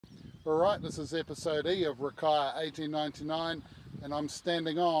Alright, this is episode E of Rakaia 1899 and I'm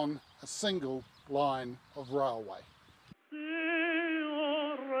standing on a single line of railway.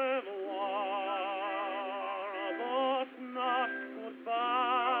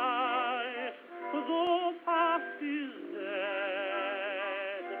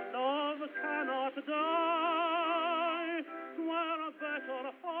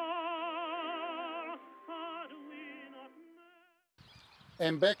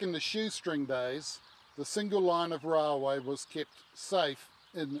 And back in the shoestring days, the single line of railway was kept safe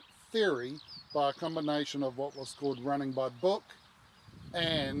in theory by a combination of what was called running by book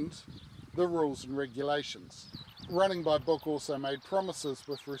and the rules and regulations. Running by book also made promises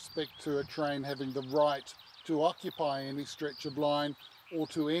with respect to a train having the right to occupy any stretch of line or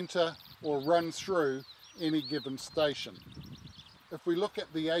to enter or run through any given station. If we look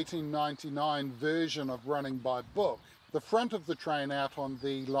at the 1899 version of running by book, the front of the train out on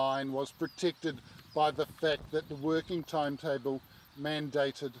the line was protected by the fact that the working timetable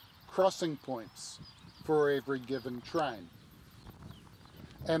mandated crossing points for every given train.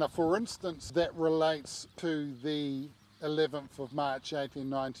 And for instance that relates to the 11th of March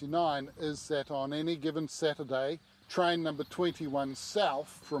 1899 is that on any given Saturday, train number 21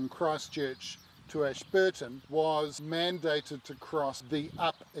 south from Christchurch to Ashburton was mandated to cross the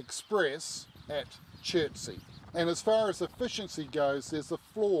Up Express at Chertsey. And as far as efficiency goes, there's a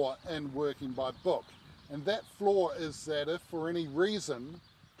flaw in working by book. And that flaw is that if for any reason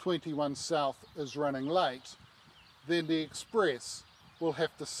 21 South is running late, then the express will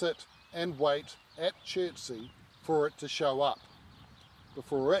have to sit and wait at Chertsey for it to show up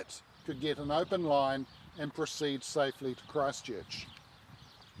before it could get an open line and proceed safely to Christchurch.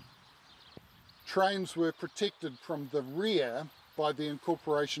 Trains were protected from the rear by the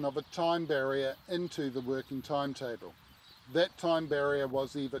incorporation of a time barrier into the working timetable. That time barrier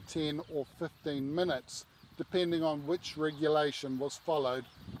was either 10 or 15 minutes, depending on which regulation was followed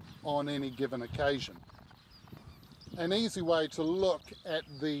on any given occasion. An easy way to look at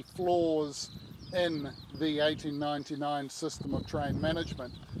the flaws in the 1899 system of train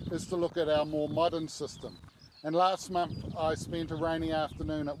management is to look at our more modern system. And last month I spent a rainy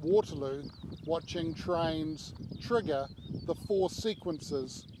afternoon at Waterloo watching trains trigger the 4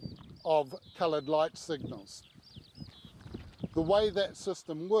 sequences of coloured light signals. The way that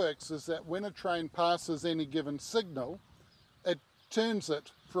system works is that when a train passes any given signal, it turns it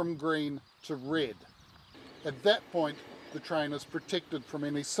from green to red. At that point, the train is protected from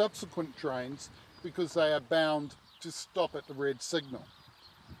any subsequent trains because they are bound to stop at the red signal.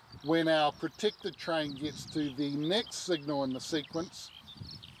 When our protected train gets to the next signal in the sequence,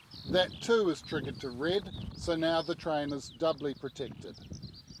 that too is triggered to red, so now the train is doubly protected.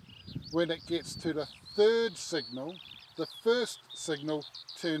 When it gets to the third signal, the first signal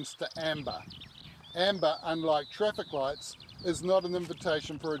turns to amber. Amber, unlike traffic lights, is not an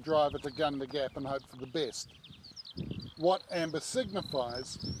invitation for a driver to gun the gap and hope for the best. What amber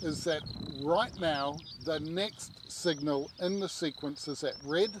signifies is that right now the next signal in the sequence is at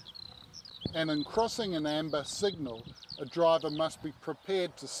red, and in crossing an amber signal, a driver must be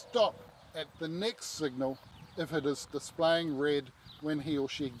prepared to stop at the next signal if it is displaying red when he or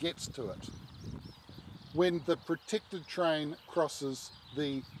she gets to it. When the protected train crosses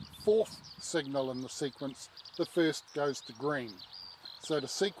the 4th signal in the sequence, the first goes to green. So the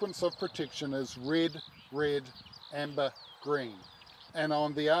sequence of protection is red, red, amber, green. And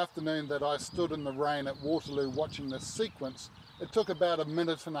on the afternoon that I stood in the rain at Waterloo watching this sequence, it took about a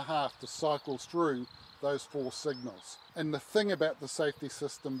minute and a half to cycle through those 4 signals. And the thing about the safety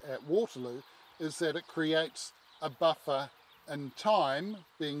system at Waterloo is that it creates a buffer in time,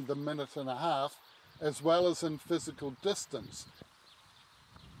 being the minute and a half, as well as in physical distance.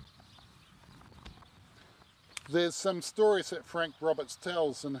 There's some stories that Frank Roberts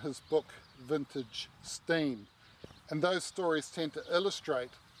tells in his book Vintage Steam, and those stories tend to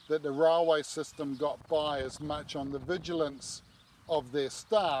illustrate that the railway system got by as much on the vigilance of their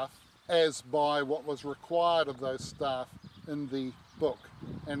staff as by what was required of those staff in the book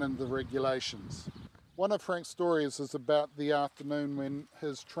and in the regulations. One of Frank's stories is about the afternoon when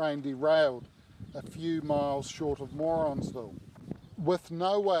his train derailed a few miles short of Moronsville. With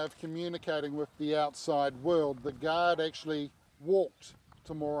no way of communicating with the outside world, the guard actually walked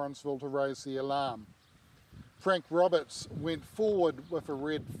to Moronsville to raise the alarm. Frank Roberts went forward with a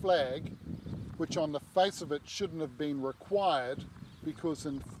red flag, which on the face of it shouldn't have been required, because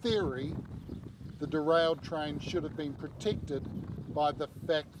in theory the derailed train should have been protected by the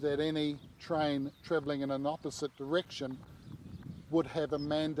fact that any train travelling in an opposite direction would have a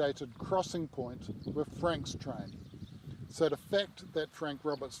mandated crossing point with Frank's train. So the fact that Frank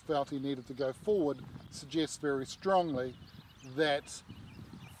Roberts felt he needed to go forward suggests very strongly that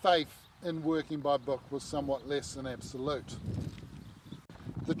faith in working by book was somewhat less than absolute.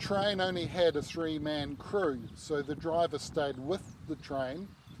 The train only had a 3-man crew, so the driver stayed with the train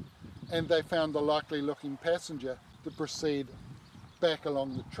and they found the likely looking passenger to proceed back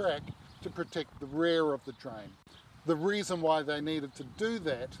along the track to protect the rear of the train. The reason why they needed to do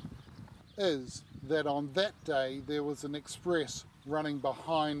that is that on that day there was an express running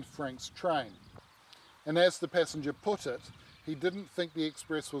behind Frank's train. And as the passenger put it, he didn't think the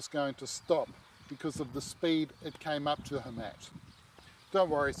express was going to stop because of the speed it came up to him at. Don't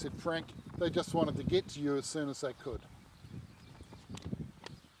worry, said Frank, they just wanted to get to you as soon as they could.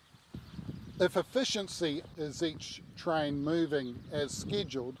 If efficiency is each train moving as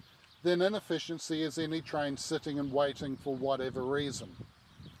scheduled, then inefficiency is any train sitting and waiting for whatever reason.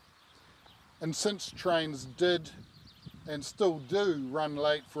 And since trains did and still do run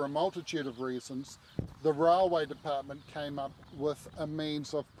late for a multitude of reasons, the railway department came up with a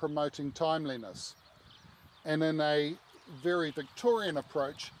means of promoting timeliness. And in a very Victorian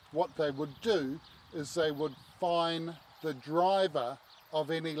approach, what they would do is they would fine the driver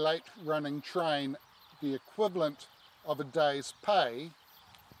of any late running train the equivalent of a day's pay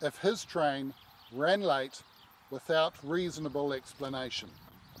if his train ran late without reasonable explanation.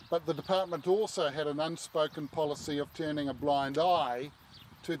 But the department also had an unspoken policy of turning a blind eye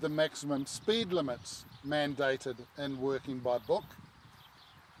to the maximum speed limits mandated in working by book,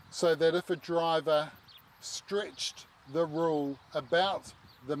 so that if a driver stretched the rule about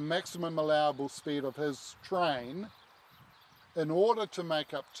the maximum allowable speed of his train in order to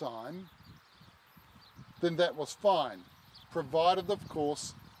make up time, then that was fine, provided of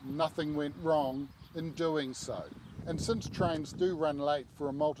course nothing went wrong in doing so. And since trains do run late for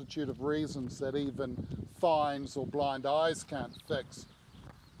a multitude of reasons that even fines or blind eyes can't fix,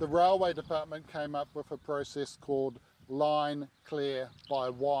 the railway department came up with a process called line clear by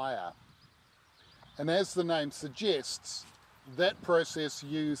wire. And as the name suggests, that process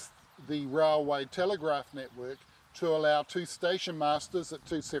used the railway telegraph network to allow two station masters at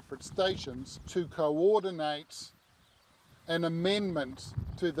two separate stations to coordinate an amendment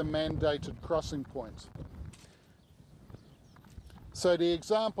to the mandated crossing point. So the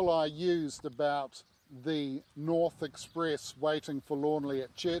example I used about the North Express waiting forlornly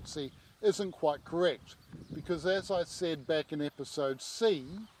at Chertsey isn't quite correct, because as I said back in episode C,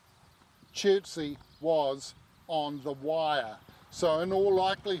 Chertsey was on the wire. So in all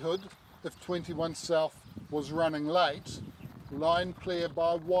likelihood, if 21 South was running late, line clear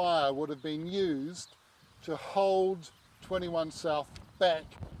by wire would have been used to hold 21 South back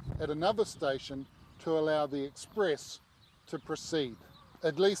at another station to allow the express to proceed.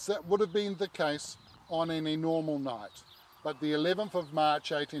 At least that would have been the case on any normal night. But the 11th of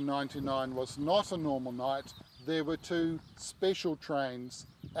March 1899 was not a normal night. There were two special trains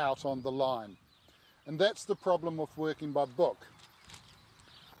out on the line. And that's the problem with working by book.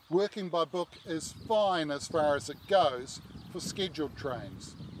 Working by book is fine as far as it goes for scheduled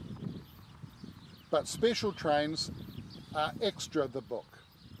trains. But special trains are extra the book.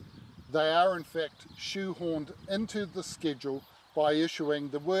 They are in fact shoehorned into the schedule by issuing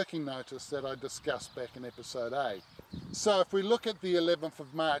the working notice that I discussed back in episode A. So if we look at the 11th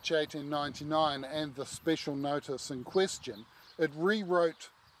of March 1899 and the special notice in question, it rewrote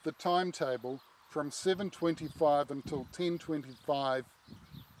the timetable from 7:25 until 10:25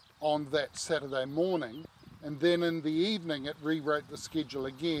 on that Saturday morning, and then in the evening it rewrote the schedule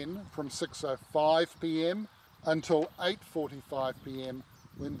again from 6:05 p.m. until 8:45 p.m.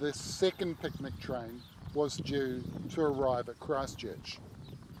 when the second picnic train was due to arrive at Christchurch.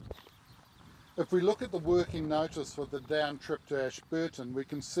 If we look at the working notice for the down trip to Ashburton, we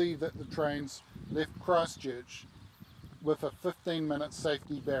can see that the trains left Christchurch with a 15-minute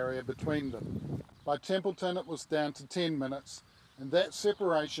safety barrier between them. By Templeton it was down to 10 minutes, and that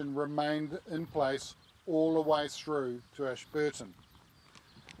separation remained in place all the way through to Ashburton.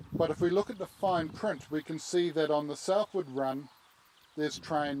 But if we look at the fine print, we can see that on the southward run there's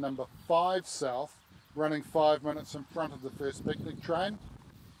train number 5 South running 5 minutes in front of the first picnic train,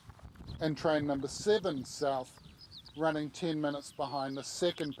 and train number 7 South running 10 minutes behind the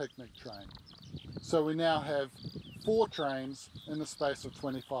second picnic train. So we now have 4 trains in the space of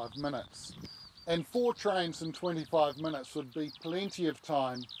 25 minutes. And 4 trains in 25 minutes would be plenty of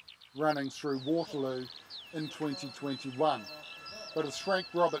time running through Waterloo in 2021. But as Frank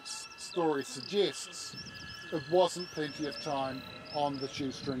Roberts' story suggests, it wasn't plenty of time on the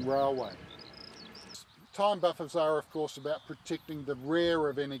shoestring railway. Time buffers are of course about protecting the rear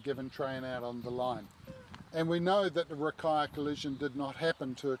of any given train out on the line. And we know that the Rakaia collision did not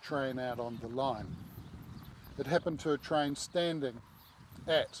happen to a train out on the line. It happened to a train standing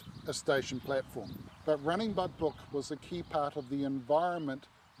at a station platform. But running by book was a key part of the environment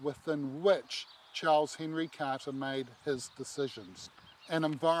within which Charles Henry Carter made his decisions. An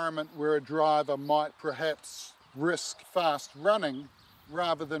environment where a driver might perhaps risk fast running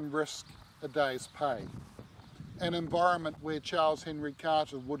rather than risk a day's pay. An environment where Charles Henry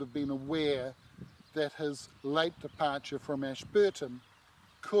Carter would have been aware that his late departure from Ashburton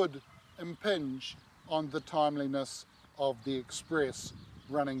could impinge on the timeliness of the express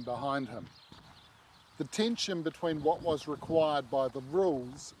running behind him. The tension between what was required by the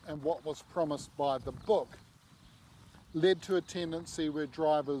rules and what was promised by the book led to a tendency where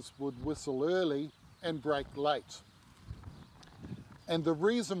drivers would whistle early and brake late. And the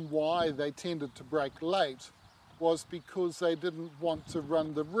reason why they tended to brake late was because they didn't want to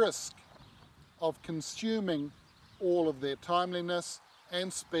run the risk of consuming all of their timeliness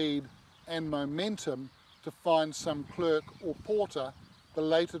and speed and momentum to find some clerk or porter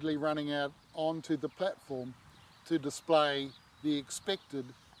belatedly running out onto the platform to display the expected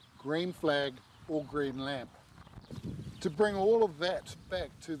green flag or green lamp. To bring all of that back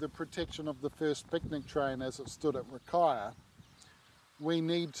to the protection of the first picnic train as it stood at Rakaia, we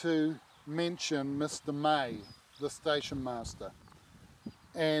need to mention Mr. May, the station master,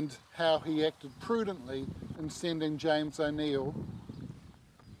 and how he acted prudently in sending James O'Neill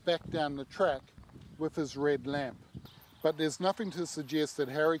back down the track with his red lamp. But there's nothing to suggest that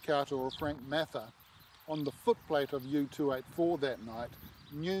Harry Carter or Frank Mather, on the footplate of U284 that night,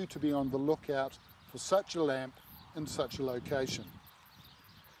 knew to be on the lookout for such a lamp in such a location.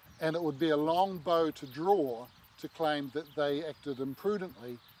 And it would be a long bow to draw to claim that they acted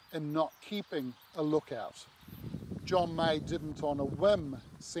imprudently in not keeping a lookout. John May didn't on a whim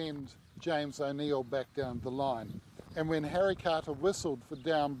send James O'Neill back down the line. And when Harry Carter whistled for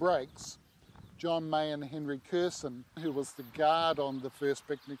down brakes, John May and Henry Curson, who was the guard on the first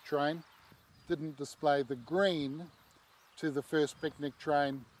picnic train, didn't display the green to the first picnic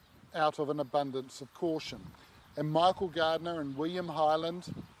train out of an abundance of caution. And Michael Gardner and William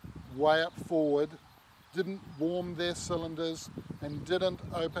Highland, way up forward, didn't warm their cylinders and didn't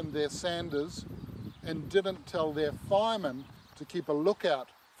open their sanders and didn't tell their firemen to keep a lookout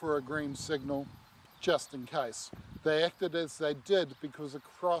for a green signal just in case. They acted as they did because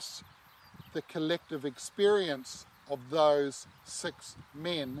across the collective experience of those 6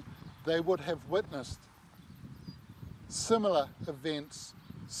 men, they would have witnessed similar events,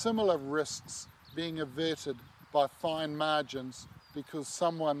 similar risks being averted by fine margins because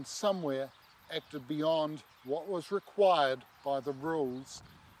someone somewhere acted beyond what was required by the rules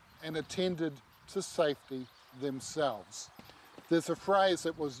and attended to safety themselves. There's a phrase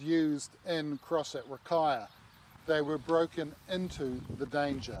that was used in Cross at Rakaia: they were broken into the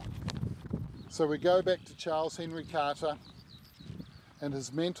danger. So we go back to Charles Henry Carter and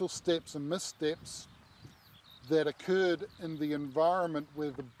his mental steps and missteps that occurred in the environment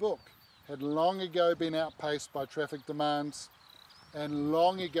where the book had long ago been outpaced by traffic demands and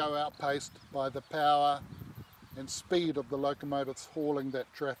long ago outpaced by the power and speed of the locomotives hauling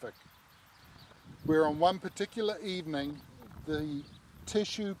that traffic. Where on one particular evening, the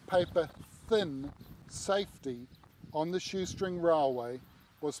tissue paper thin safety on the shoestring railway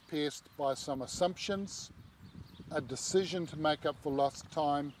was pierced by some assumptions, a decision to make up for lost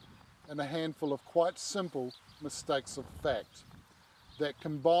time, and a handful of quite simple mistakes of fact that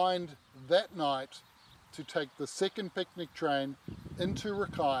combined that night to take the second picnic train into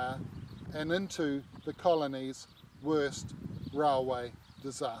Rakaia and into the colony's worst railway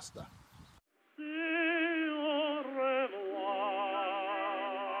disaster.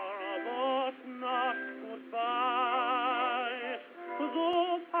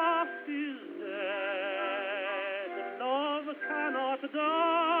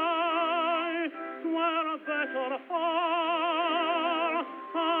 Die, were better far,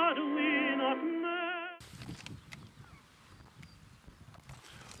 had we not met.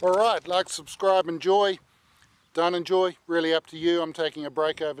 Alright, like, subscribe, enjoy. Don't enjoy, really up to you. I'm taking a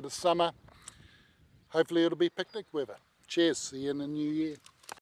break over the summer. Hopefully it'll be picnic weather. Cheers, see you in the new year.